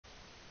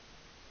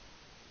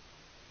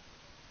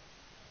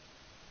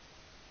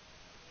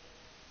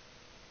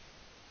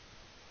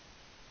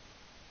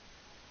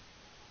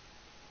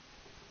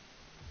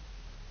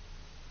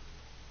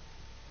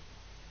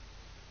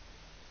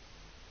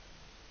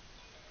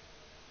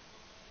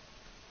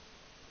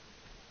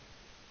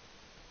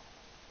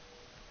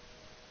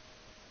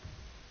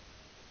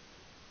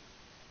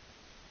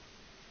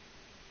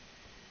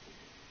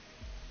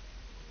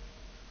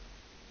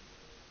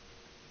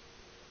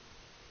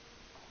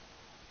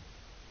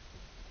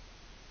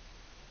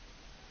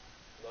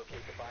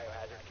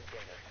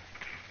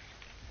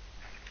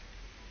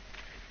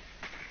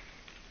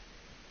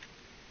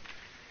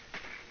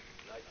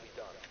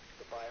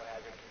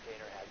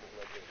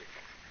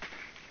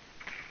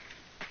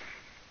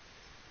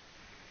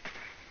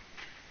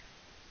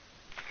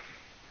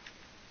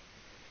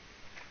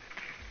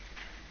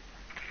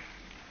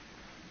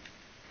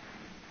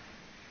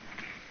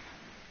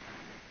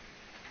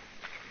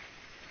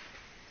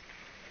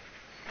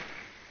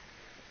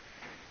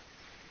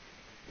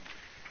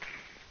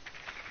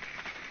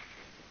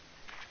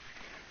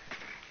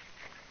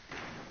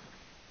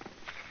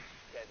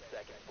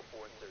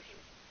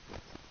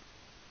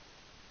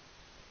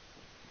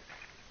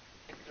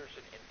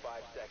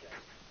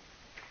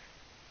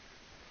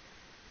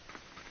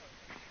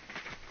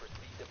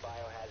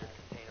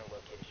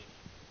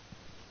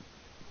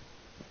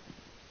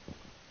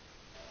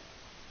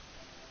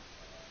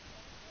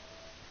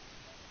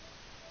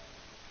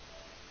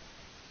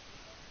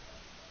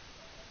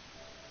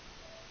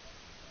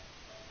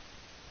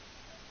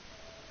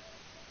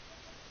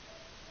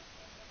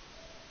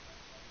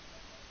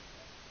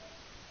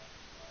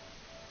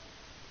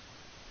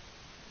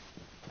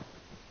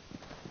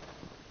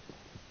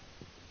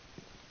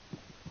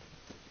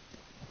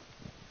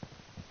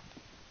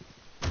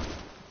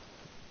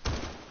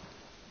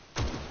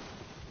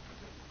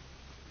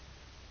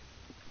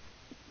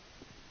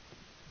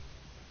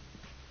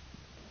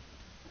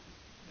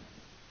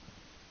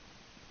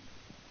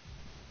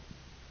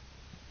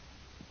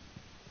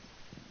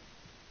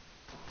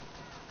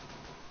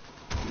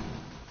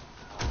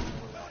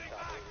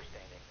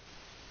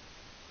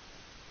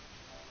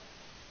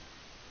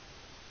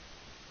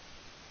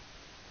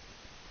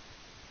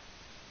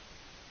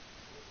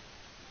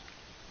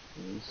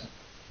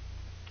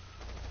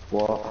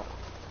What?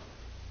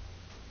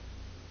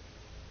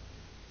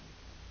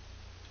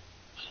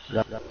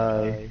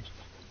 Hello.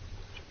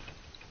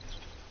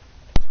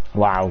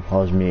 Wow, I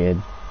was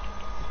muted.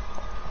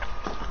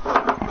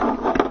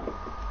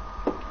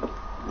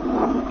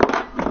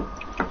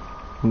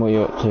 What are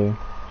you up to?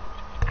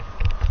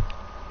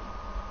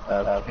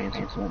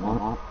 Painting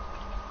something.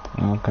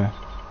 Okay.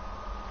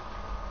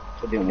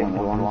 So the only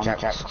one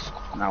Jack's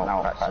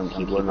now practicing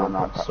keyboard and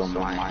not some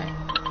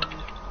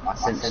my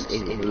sense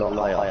is a lot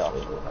higher.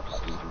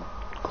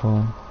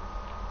 Cool.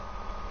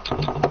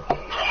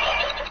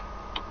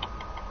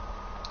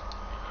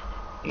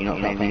 You're not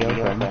playing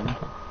video then?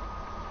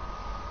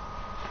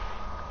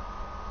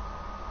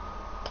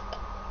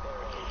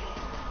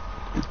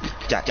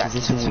 Jack,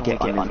 this is to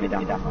get on me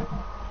down.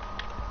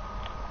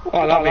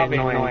 Oh, that'd be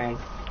annoying.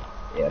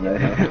 Yeah, no.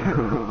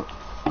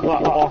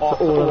 What,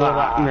 off all of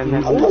that and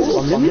then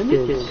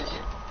unlimited?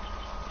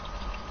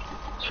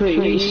 So are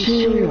you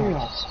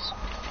serious?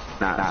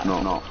 Nah,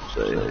 not.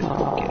 So,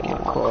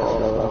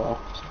 cool.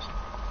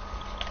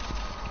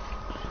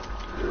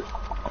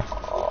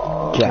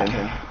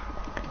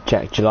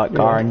 Jack, do you like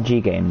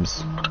RNG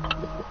games?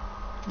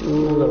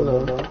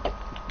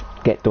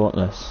 Get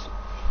Dauntless.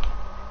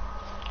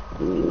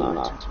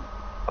 no.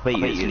 I bet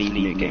you leave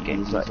new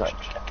games like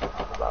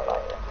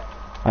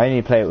I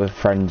only play it with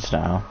friends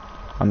now.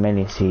 I'm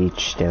mainly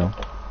Siege still.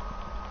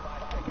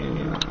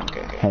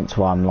 okay. Hence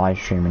why I'm live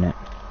streaming it.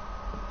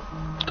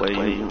 Wait,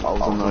 I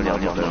was on the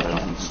audio.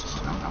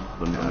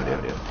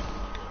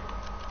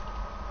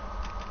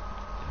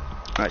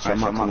 Alright, so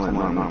I'm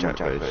on Jack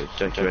goes.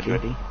 Jack, you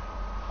ready?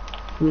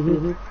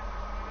 Mm-hmm.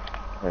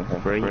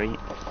 3,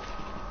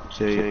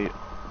 2,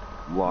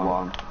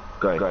 1,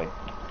 go.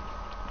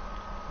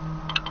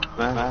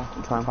 Try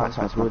and find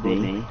my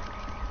body.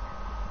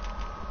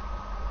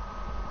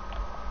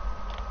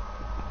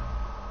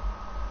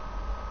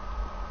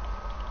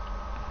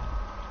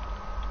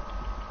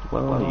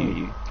 Where are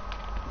you?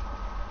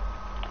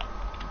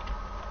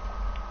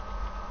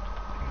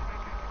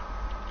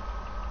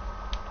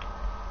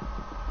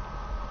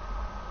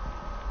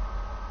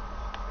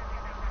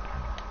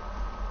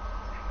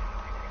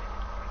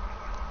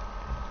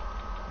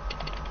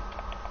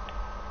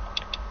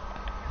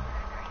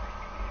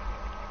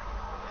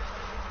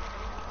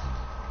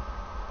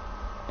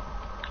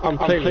 I'm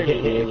clearly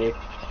hitting you.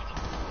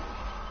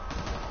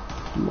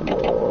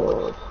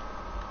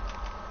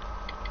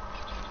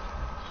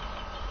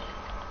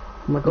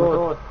 Oh my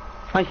god.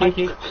 Thank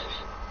you.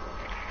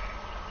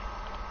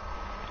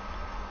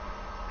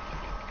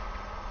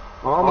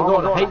 Oh my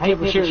god, I hate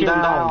people shooting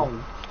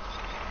down.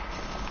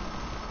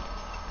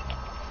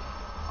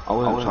 I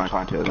wasn't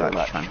trying to do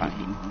that,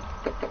 trying.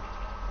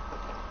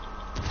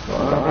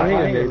 I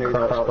need a new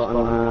crouch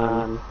button,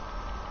 man.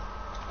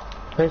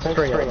 There's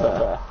 3 up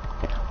there.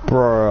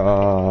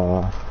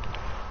 Bruh.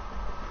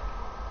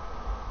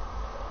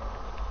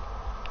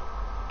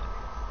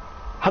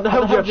 How the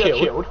hell do you have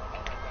shield?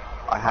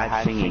 I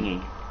had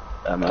thingy.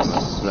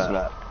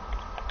 Slurp.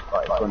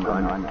 Right,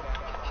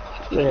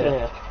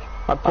 Yeah.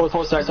 I pause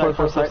for a sec. No, you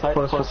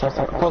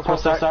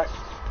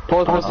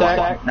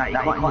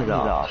can't heal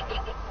that.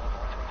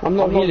 I'm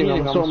not healing,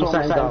 I'm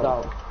sorting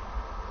out.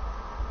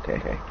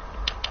 Okay.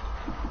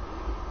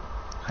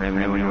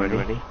 When you're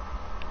ready.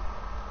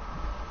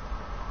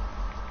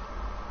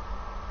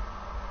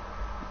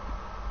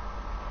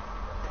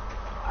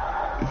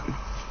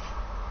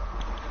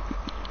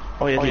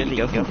 Oh yeah, the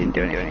girlfriend didn't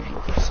do anything,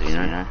 so you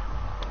know.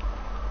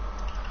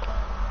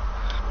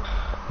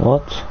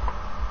 What?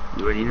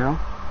 You ready now?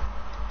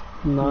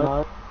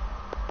 No.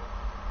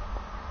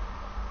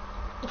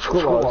 I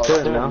forgot what I was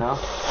doing now.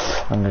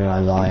 I'm gonna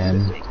go lion.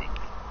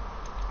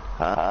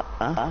 Huh?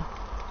 I'm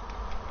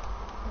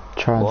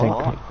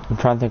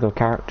trying to think of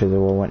characters that I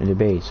wanted to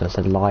be, so I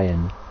said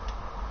lion.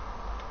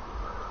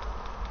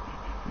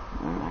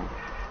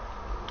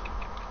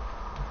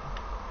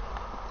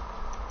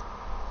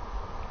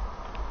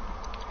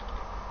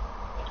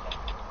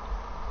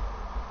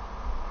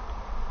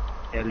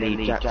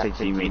 Jack said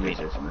you made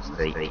a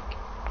mistake.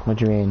 What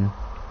do you mean?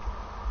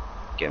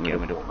 Get me a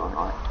middle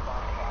one.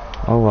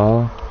 Oh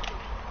well.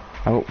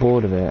 I got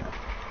bored of it.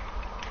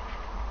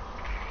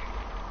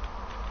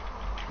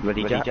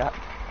 Ready, Jack?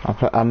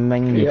 I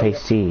mainly play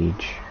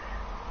Siege.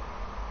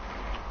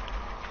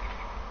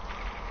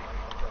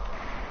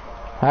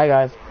 Hi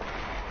guys.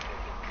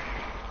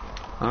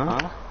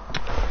 Huh?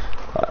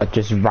 I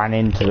just ran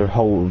into the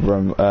whole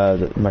room,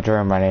 my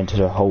drone ran into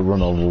the whole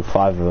room of all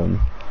 5 of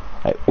them.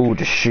 They all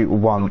just shoot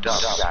once.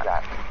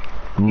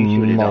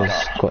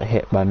 Moz got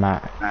hit by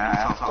Matt.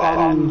 I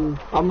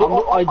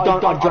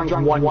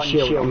drank one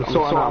shield. I'm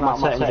sorting out my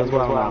settings as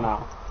well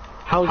now.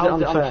 How's it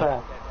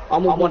unfair?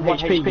 I'm on 1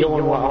 HP, you're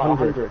on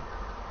 100.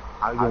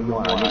 I'm on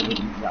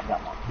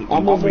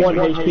 1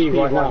 HP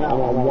right now,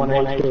 I'm on 1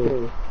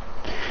 HP.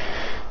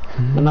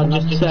 And I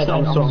just said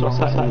I'm sorting my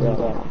settings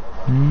out.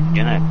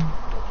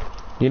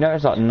 You know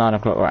it's like 9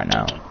 o'clock right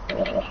now.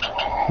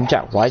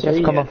 Jack, why did you have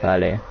to come off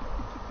early?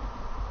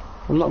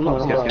 I'm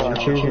not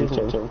choosing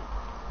to.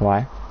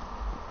 Why?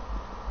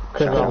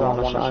 Because I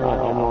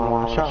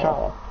want to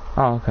shower.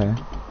 Oh, okay.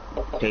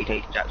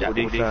 Take Jack, we'll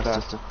do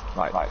first,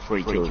 like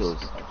 3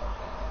 kills.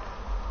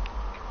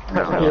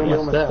 You're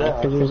almost there,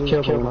 because you was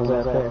killed when I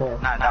was there. No,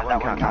 that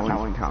won't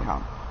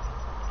count.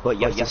 But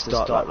you have to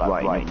start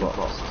like right in the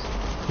box.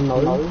 No.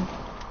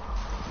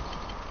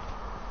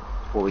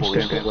 What we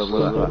just going for?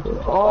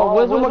 Oh,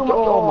 where's all my...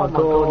 Oh my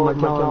god,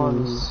 my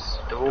guns.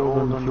 They're all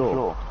on the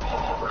floor.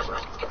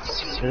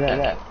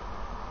 There.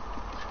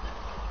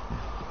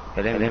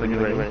 Okay, then when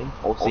you're ready,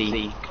 or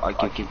see, I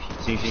give you,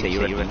 as soon as you say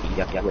you're ready, you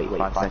have to wait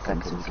 5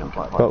 seconds and come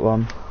back. Got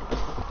one.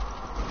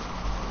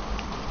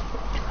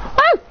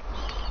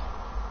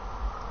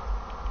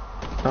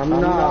 I'm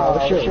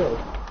not sure.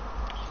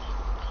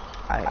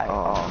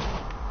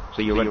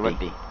 So you're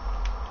ready?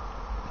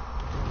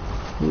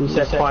 You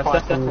said 5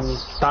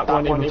 seconds. That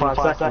went in 5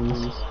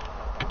 seconds.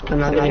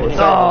 And I didn't even say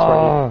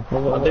Oh.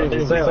 I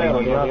didn't say it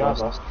on the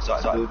other.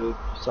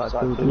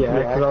 Yeah,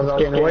 because I was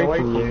getting away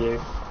from you.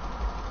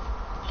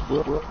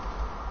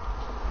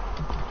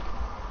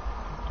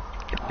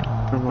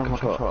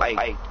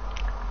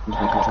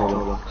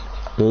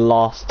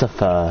 Last to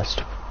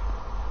first.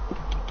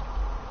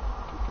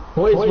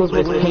 What is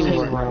this ping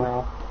right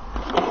now?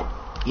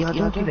 Yeah, I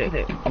don't get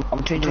it.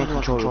 I'm changing my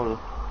controller.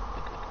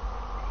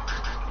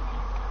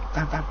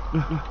 Bam.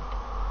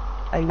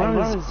 Hey,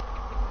 where is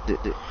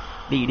it?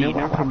 You know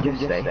what happened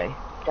yesterday?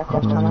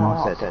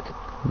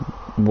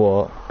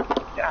 What?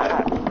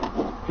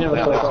 Yeah,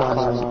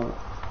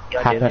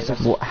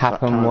 What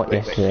happened what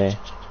yesterday?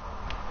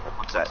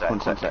 One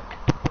sec.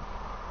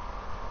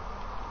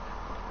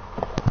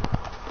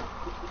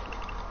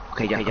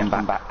 Okay, yeah,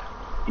 come back.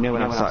 You know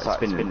when I started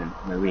spinning?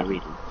 No,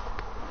 really.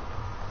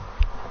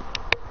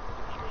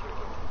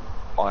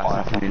 Oh,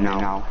 that's happening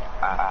now.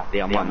 I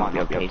might not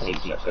be able to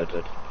see so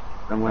good.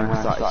 Then when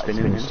I started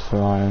spinning... It's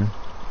fine.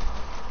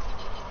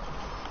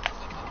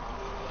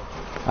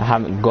 I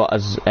haven't got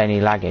any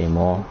lag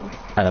anymore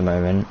at the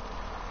moment.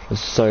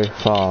 So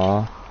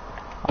far,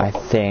 I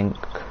think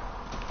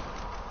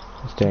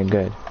it's doing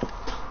good.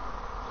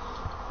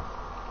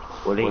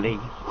 Willie,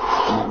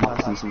 my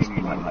person seems to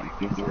be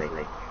like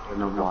yesterday. I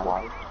don't know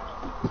why.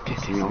 It's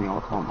pissing me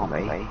off, I can't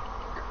play.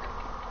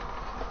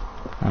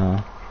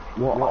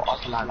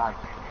 What's lag?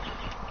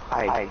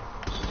 Hey.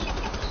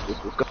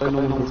 What's going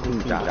on with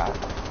this Jack?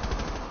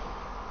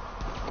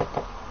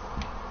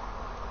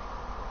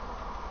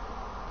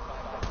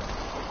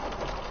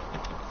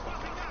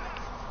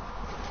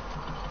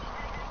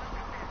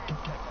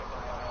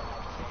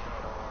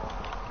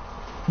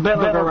 Better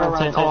not go around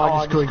saying, oh,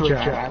 I destroyed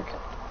Jack.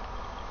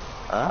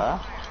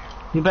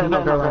 You better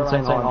not go around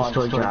saying, oh, I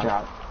destroyed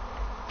Jack.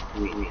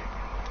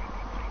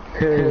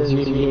 Because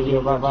you're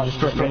about to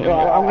destroy me.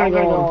 I'm going to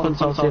go on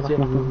console, see if I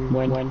can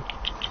win.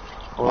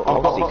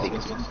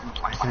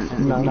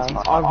 No,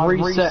 I've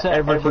reset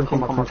everything from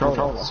my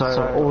controller, so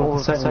all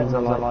the settings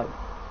are like,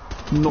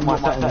 not my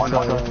settings, so I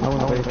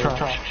want to be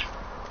trash.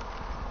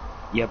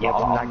 Yeah, but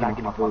I'm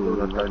lagging my ball,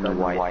 I don't know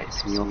why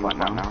it's pissing me off right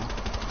now.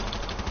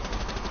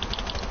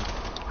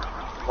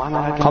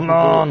 Come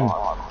on!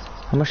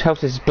 How much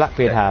health does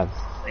Blackbeard have?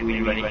 Are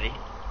we ready?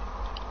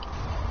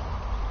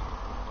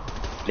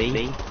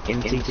 Lee,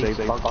 MT, so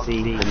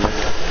Bugsy,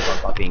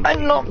 I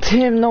knocked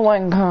him, no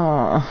one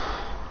can't.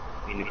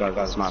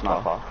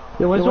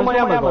 Yeah, where's all my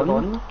ammo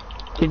gone?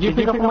 Did you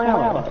pick up my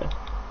ammo?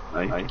 No.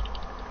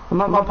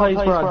 I'm at my place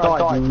where I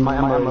died and my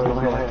ammo is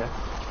not here.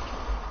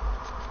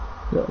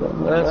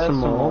 There's some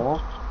more.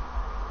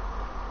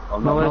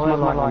 No, where's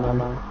my light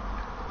ammo?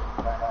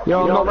 Yo,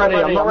 I'm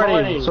not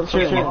ready, stop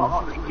shooting.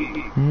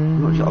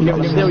 Yeah,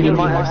 but still, you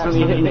might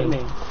accidentally hit me.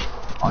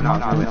 Oh no,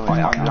 I'm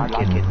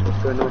lagging.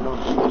 What's going on?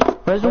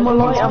 Where's all my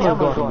light ammo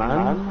gone,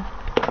 man?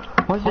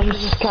 Why is it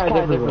just scattered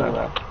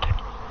everywhere?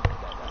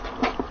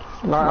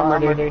 Right,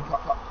 I'm ready.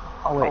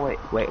 Oh wait.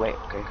 Okay.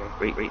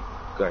 Read.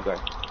 Go.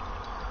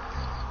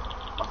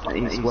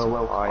 It's well,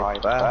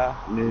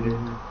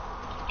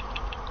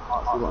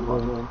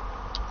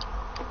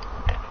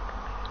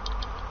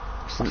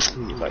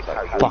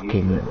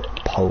 Fucking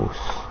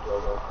pulse.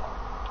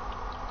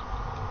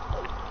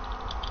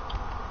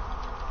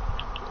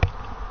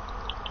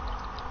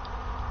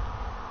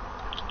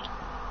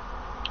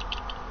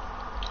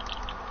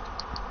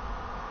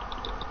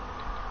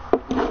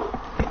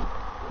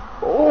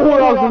 Oh,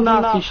 that was a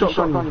nasty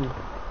shotgun.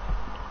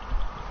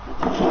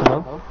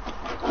 Hello?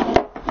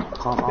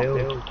 Can't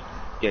build.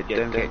 Yeah,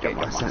 don't get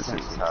my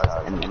sensitivity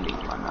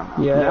right now.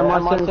 Yeah, and my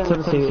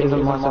sensitivity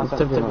isn't my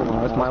sensitivity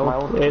right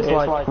now, it's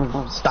like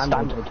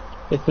standard.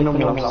 It's the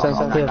normal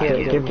sensitivity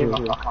it gives you.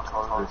 I can't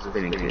control the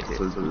spinning because it's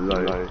so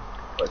low.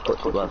 But it's got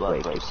to work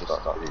way to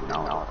start doing it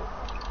now.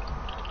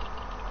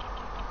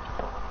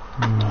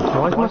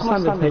 Why is my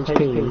standard HP?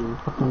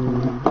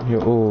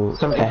 You're all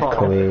 75.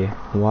 echoey.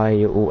 Why are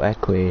you all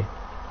echoey?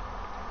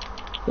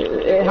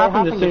 It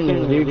happened as soon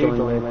as you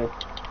joined me.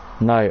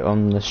 No,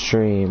 on the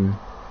stream.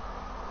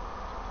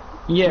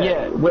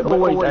 Yeah, we're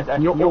always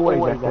echoing. You're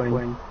always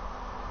echoing.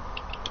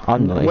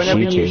 I'm not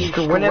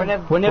shooting.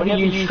 Whenever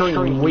you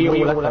stream, we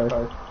all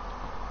echo.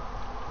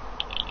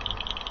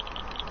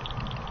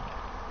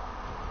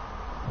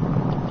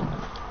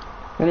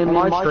 And in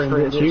my stream,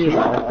 it's you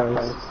that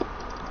echoes.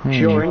 It's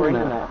your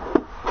internet.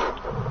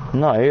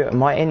 No,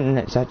 my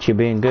internet's actually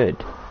being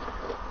good.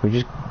 We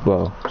just,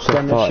 well, so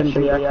Then it far. shouldn't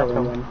be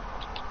echoing.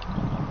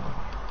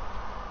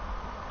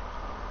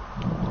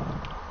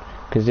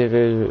 Because if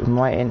it was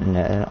my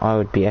internet, then I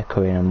would be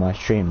echoing on my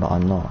stream, but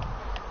I'm not.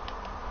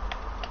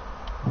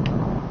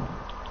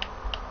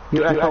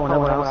 You echo on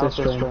everyone else's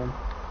stream.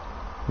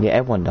 Yeah,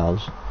 everyone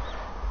does.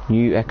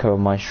 You echo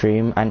on my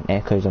stream, and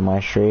echoes on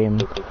my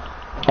stream.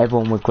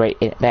 Everyone with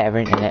better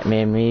internet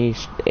than me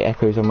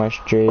echoes on my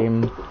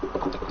stream.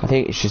 I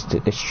think it's just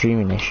a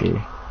streaming issue.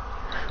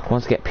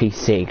 Once I get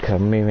PC,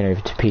 because I'm moving over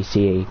to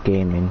PC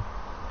gaming.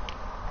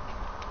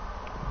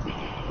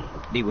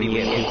 When you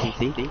get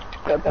PC?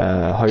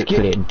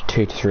 Hopefully in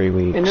 2 to 3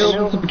 weeks. In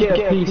order to get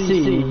a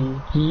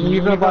PC,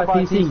 you're gonna buy a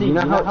PC, you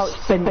know how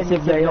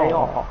expensive they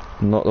are?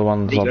 Not the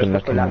ones I've been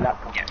looking at.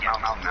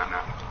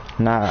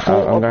 Nah, For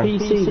I'm a going.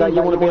 PC that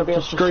you want to be able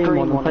to stream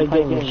on and play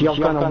games, you're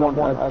gonna want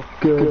a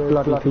good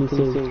bloody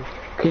PC.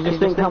 Because just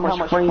think how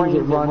much frames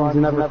it runs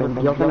and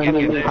everything, you're gonna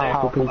need a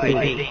powerful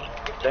PC.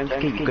 Don't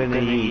think you're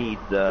gonna need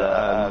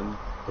the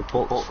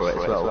box for it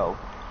as well.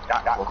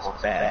 That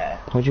was fair.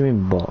 What do you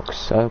mean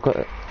box? I've got.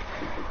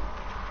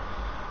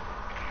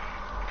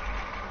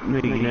 No,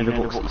 you know the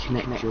box that you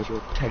connect your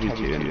telly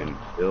to and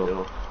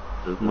your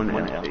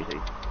monitor. Do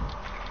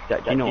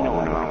you know what I'm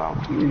on about?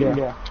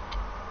 Yeah.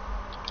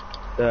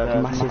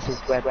 The massive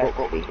square box.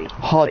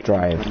 Hard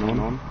drive. That's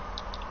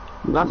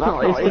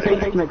not, it's the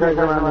thing that goes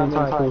around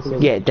the entire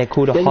PC. Yeah, they're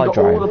called a Then hard you've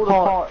got all drive. the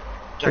parts.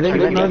 No,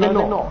 they're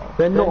not.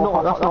 They're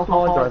not. That's not a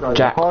hard drive.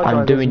 Jack, Hard I'm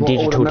drive doing is what all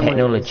digital the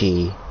memory is.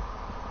 technology.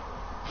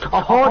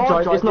 A hard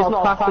drive is not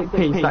a plastic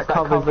piece that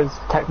covers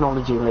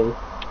technology, Lee.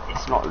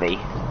 It's not Lee.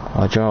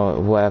 Oh, do you know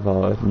what,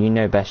 whatever. You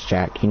know best,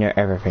 Jack. You know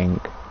everything.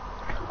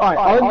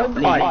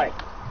 Alright,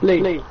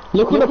 Lee,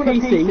 look on a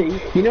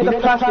PC, you know the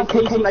plastic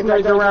casing that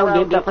goes around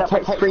it that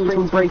protects screens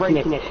from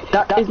breaking it?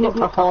 That is not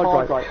a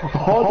hard drive. A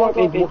hard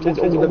drive is what is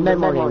all the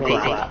memory and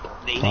crap.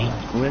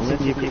 Where's the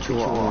new picture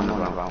what I'm on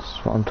about? That's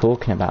what I'm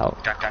talking about.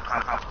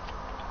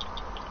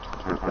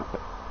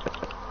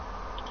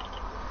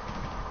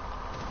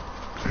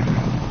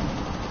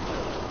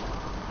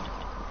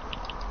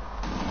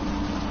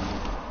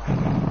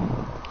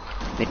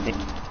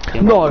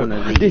 No,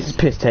 this is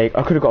piss take.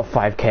 I could have got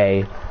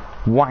 5k.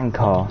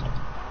 Wanker.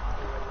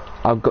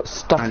 I got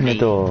stuck in the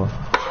door.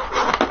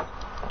 I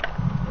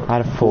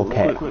had a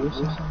 4k.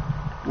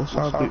 What's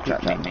our group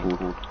chat name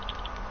called?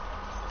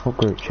 What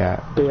group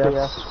chat?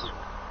 BS.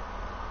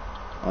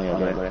 Oh yeah,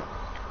 got it.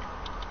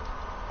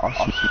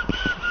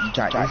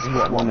 Jack, this is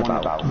what I'm on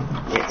about.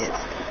 It's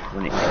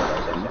when it goes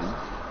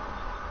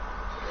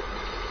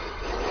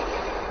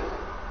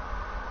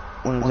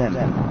one of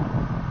them.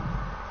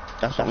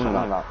 That's what I'm on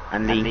about.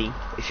 And Lee,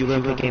 if you're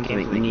going to play games on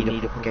it, you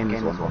need a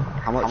games one.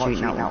 How much do you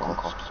think that one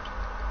cost?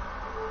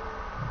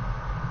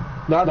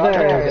 That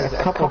there is a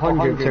couple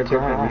hundred to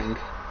grand.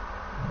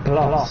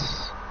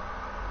 Plus.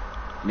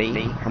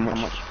 Lee, how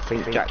much do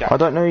you think Jack? I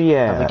don't know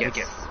yet.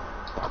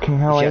 Fucking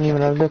hell, I ain't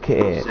even had a look at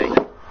it.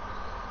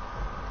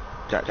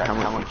 Jack, how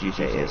much would you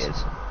say it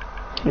is?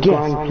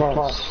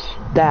 Yes,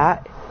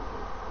 That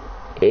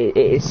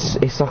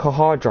it's like a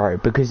hard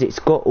drive because it's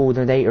got all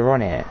the data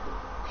on it.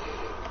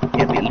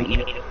 Yeah, but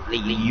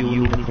you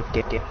need to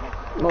get it.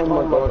 Oh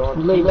my god.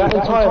 Lee, that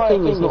entire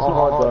thing is not a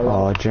hard drive.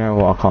 Oh, do you know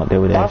what? I can't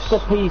deal with this. That's the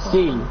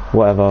PC.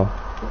 Whatever.